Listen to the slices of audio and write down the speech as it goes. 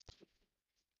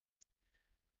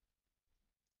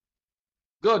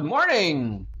Good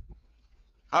morning.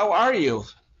 How are you?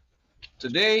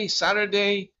 Today,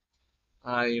 Saturday,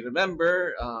 I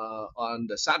remember on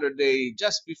the Saturday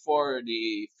just before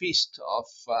the feast of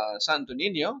Santo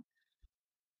Niño,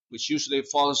 which usually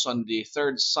falls on the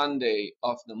third Sunday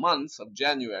of the month of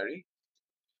January,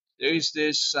 there is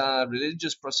this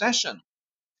religious procession.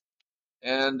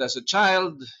 And as a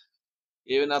child,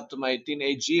 even up to my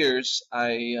teenage years,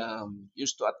 I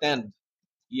used to attend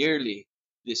yearly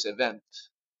this event.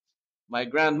 My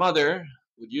grandmother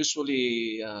would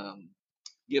usually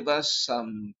give us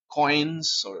some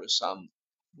coins or some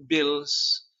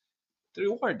bills to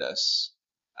reward us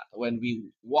when we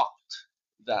walked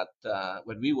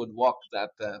when we would walk that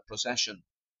procession.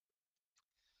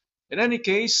 In any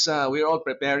case, we're all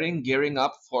preparing, gearing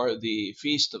up for the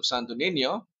feast of Santo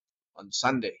Niño on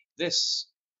Sunday. This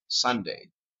Sunday,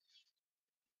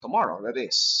 tomorrow that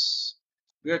is.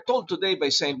 We are told today by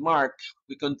Saint Mark.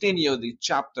 We continue the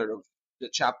chapter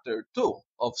 2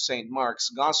 of Saint Mark's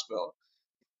Gospel,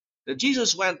 that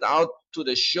Jesus went out to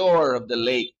the shore of the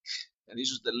lake, and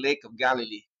this was the Lake of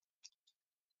Galilee.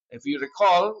 If you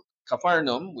recall,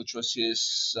 Capernaum, which was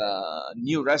his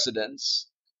new residence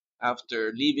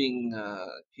after leaving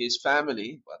his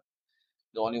family, but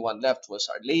the only one left was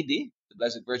Our Lady, the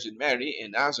Blessed Virgin Mary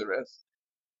in Nazareth,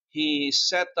 he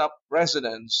set up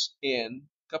residence in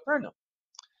Capernaum.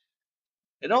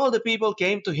 And all the people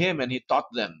came to him and he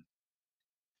taught them.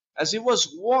 As he was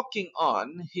walking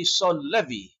on, he saw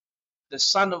Levi, the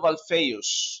son of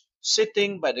Alphaeus,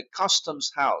 sitting by the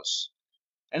customs house.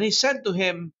 And he said to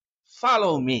him,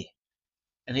 "Follow me."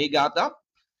 And he got up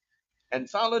and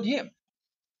followed him.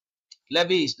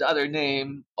 Levi is the other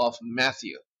name of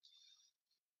Matthew,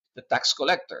 the tax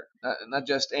collector. Not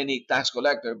just any tax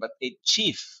collector, but a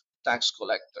chief tax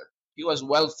collector. He was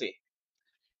wealthy.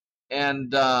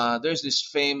 And there's this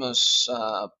famous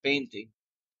painting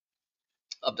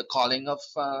of the calling of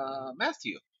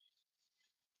Matthew,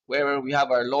 where we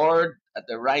have our Lord at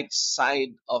the right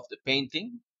side of the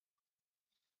painting,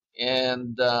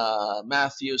 and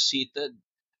Matthew seated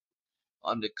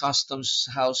on the customs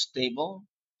house table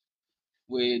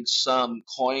with some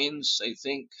coins, I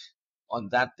think, on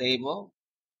that table.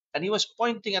 And he was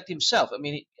pointing at himself. I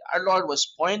mean, our Lord was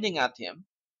pointing at him,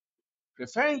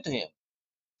 referring to him,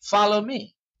 "Follow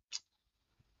me."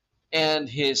 And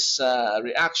his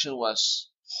reaction was,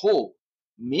 "Who?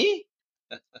 Me?"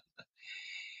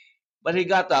 But he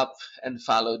got up and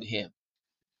followed him.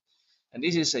 And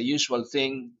this is a usual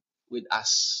thing with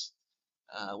us.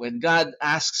 When God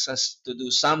asks us to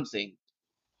do something,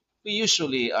 we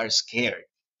usually are scared.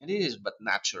 And it is but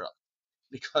natural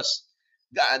because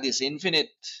God is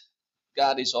infinite,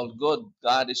 God is all good,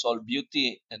 God is all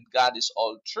beauty, and God is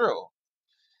all true.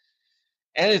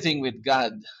 Anything with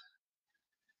God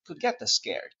could get us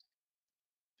scared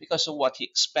because of what He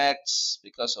expects,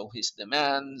 because of His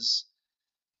demands,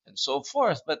 and so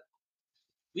forth. But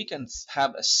we can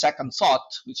have a second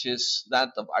thought, which is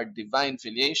that of our divine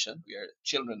filiation. We are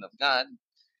children of God.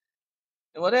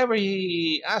 And whatever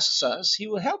He asks us, He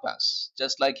will help us,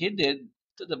 just like He did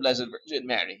to the Blessed Virgin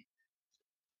Mary.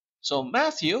 So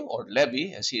Matthew, or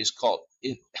Levi, as he is called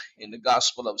in the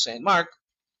Gospel of St. Mark,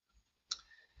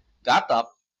 got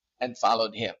up and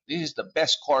followed him. This is the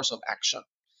best course of action.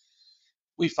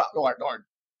 We follow our Lord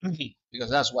because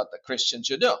that's what the Christian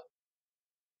should do,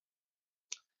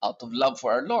 out of love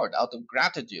for our Lord, out of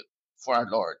gratitude for our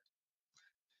Lord.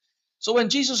 So when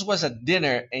Jesus was at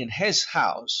dinner in his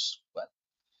house, well,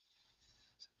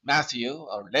 Matthew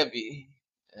or Levi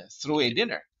threw a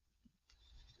dinner,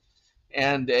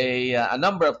 and a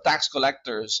number of tax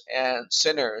collectors and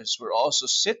sinners were also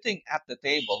sitting at the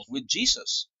table with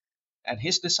Jesus and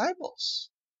his disciples,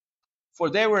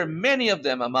 for there were many of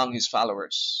them among his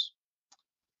followers.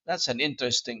 That's an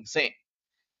interesting thing.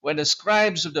 When the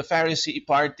scribes of the Pharisee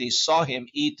party saw him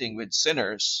eating with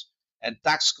sinners and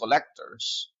tax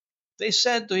collectors, they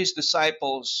said to his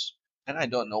disciples, and I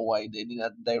don't know why they did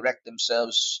not direct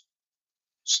themselves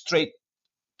straight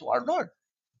to our Lord,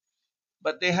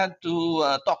 but they had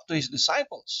to talk to his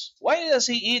disciples. Why does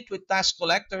he eat with tax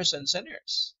collectors and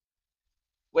sinners?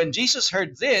 When Jesus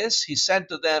heard this, he said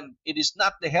to them, "It is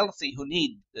not the healthy who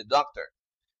need the doctor,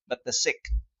 but the sick.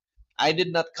 I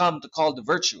did not come to call the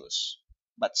virtuous,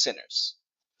 but sinners."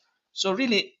 So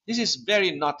really, this is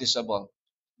very noticeable.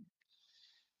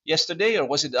 Yesterday, or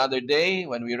was it the other day,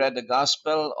 when we read the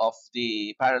gospel of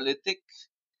the paralytic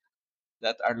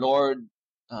that our Lord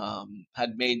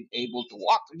had made able to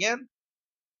walk again,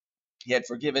 he had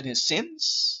forgiven his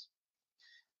sins.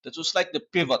 That was like the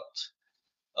pivot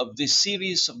of this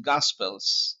series of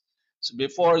gospels. So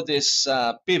before this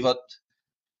pivot,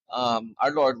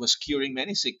 our Lord was curing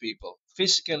many sick people,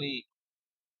 physically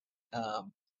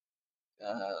um,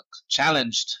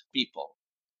 challenged people,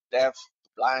 deaf,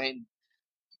 blind,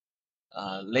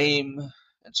 lame,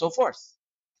 and so forth.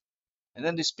 And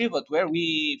then this pivot where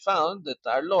we found that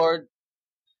our Lord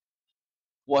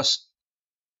was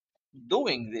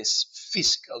doing these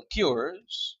physical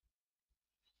cures,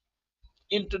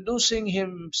 introducing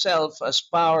himself as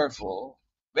powerful,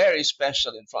 very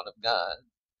special in front of God,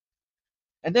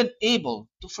 and then able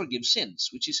to forgive sins,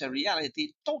 which is a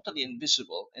reality totally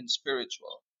invisible and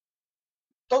spiritual,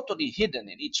 totally hidden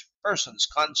in each person's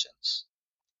conscience,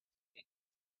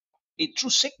 a true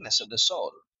sickness of the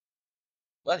soul.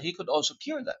 But he could also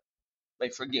cure that by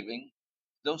forgiving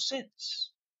those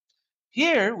sins.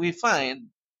 Here we find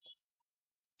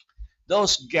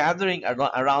those gathering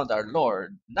around our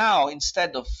Lord. Now,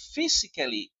 instead of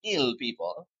physically ill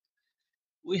people,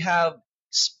 we have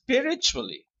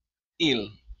spiritually ill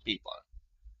people,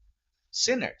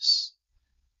 sinners.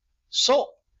 So,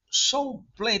 so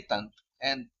blatant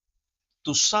and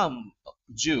to some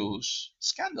Jews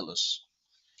scandalous.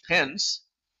 Hence,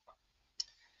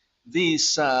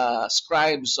 these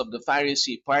scribes of the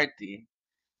Pharisee party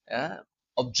uh,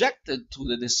 objected to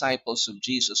the disciples of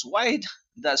Jesus. Why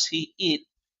does he eat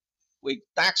with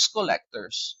tax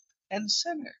collectors and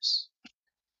sinners?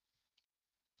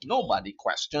 Nobody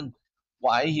questioned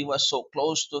why he was so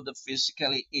close to the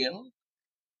physically ill,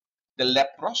 the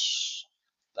leprous,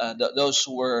 those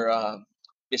who were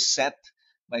beset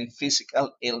by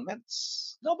physical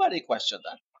ailments. Nobody questioned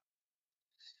that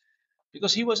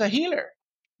because he was a healer.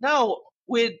 Now,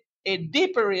 with a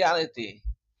deeper reality,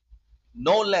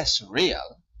 no less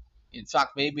real, in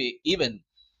fact, maybe even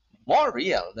more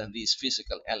real than these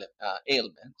physical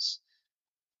ailments,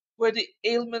 were the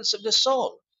ailments of the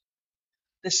soul,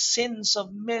 the sins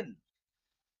of men.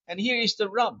 And here is the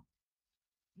rub.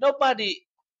 Nobody,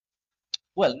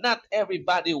 well, not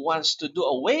everybody wants to do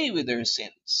away with their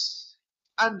sins.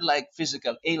 Unlike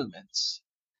physical ailments,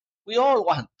 we all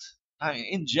want, I mean,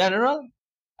 in general,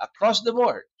 across the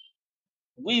board,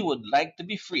 we would like to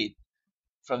be freed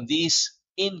from these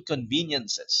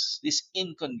inconveniences, this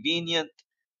inconvenient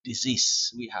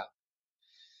disease we have.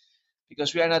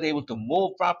 Because we are not able to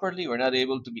move properly, we're not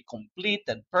able to be complete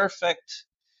and perfect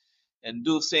and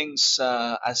do things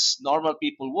as normal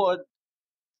people would.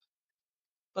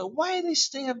 But why this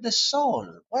thing of the soul?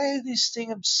 Why this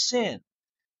thing of sin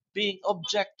being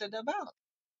objected about?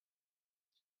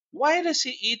 Why does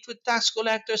he eat with tax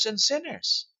collectors and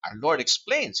sinners? Our Lord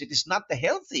explains it is not the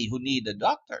healthy who need a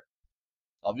doctor.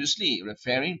 Obviously,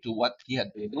 referring to what he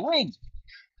had been doing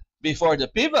before the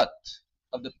pivot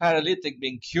of the paralytic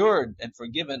being cured and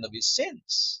forgiven of his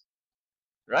sins.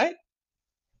 Right?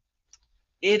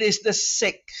 It is the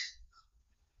sick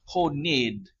who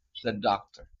need the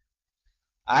doctor.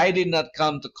 I did not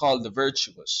come to call the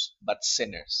virtuous, but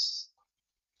sinners.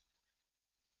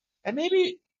 And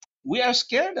maybe we are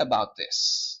scared about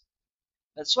this.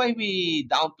 That's why we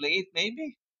downplay it,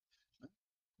 maybe.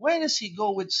 Why does he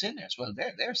go with sinners? Well,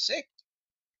 they're sick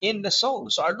in the soul.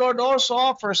 So our Lord also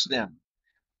offers them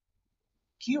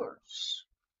cures.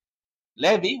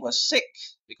 Levi was sick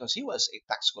because he was a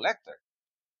tax collector.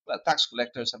 Well, tax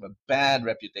collectors have a bad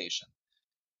reputation.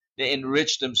 They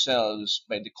enrich themselves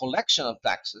by the collection of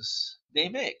taxes they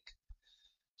make.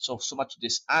 So much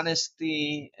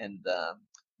dishonesty and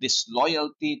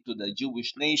disloyalty to the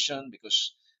Jewish nation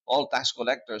because all tax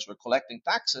collectors were collecting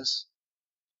taxes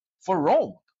for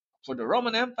Rome, for the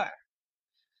Roman Empire.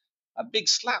 A big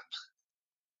slap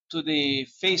to the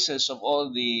faces of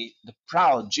all the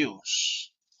proud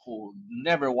Jews who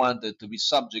never wanted to be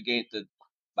subjugated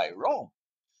by Rome.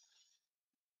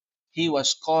 He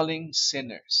was calling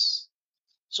sinners.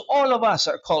 So all of us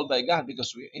are called by God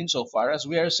because we, insofar as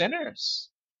we are sinners.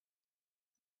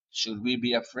 Should we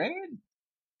be afraid?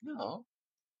 No.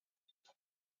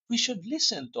 We should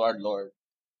listen to our Lord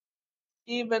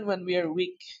even when we are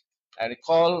weak. I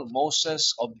recall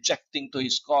Moses objecting to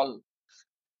his call.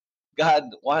 God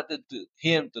wanted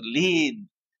him to lead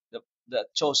the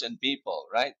chosen people,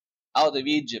 right, out of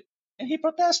Egypt. And he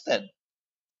protested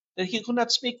that he could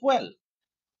not speak well.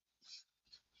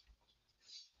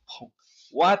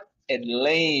 What a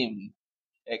lame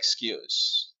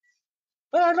excuse.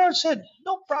 But our Lord said,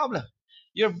 no problem.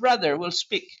 Your brother will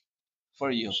speak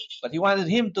for you. But he wanted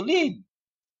him to lead.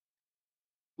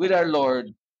 With our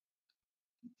Lord,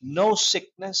 no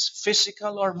sickness,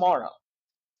 physical or moral,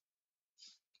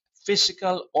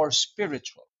 physical or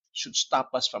spiritual, should stop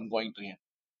us from going to him.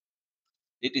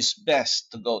 It is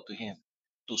best to go to him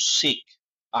to seek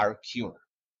our cure,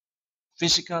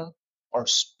 physical or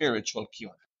spiritual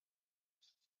cure.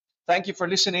 Thank you for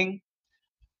listening,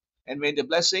 and may the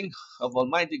blessing of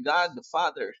Almighty God, the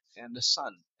Father, and the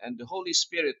Son, and the Holy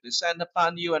Spirit descend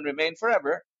upon you and remain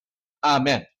forever.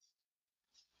 Amen.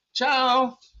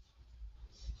 Ciao.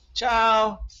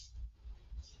 Ciao.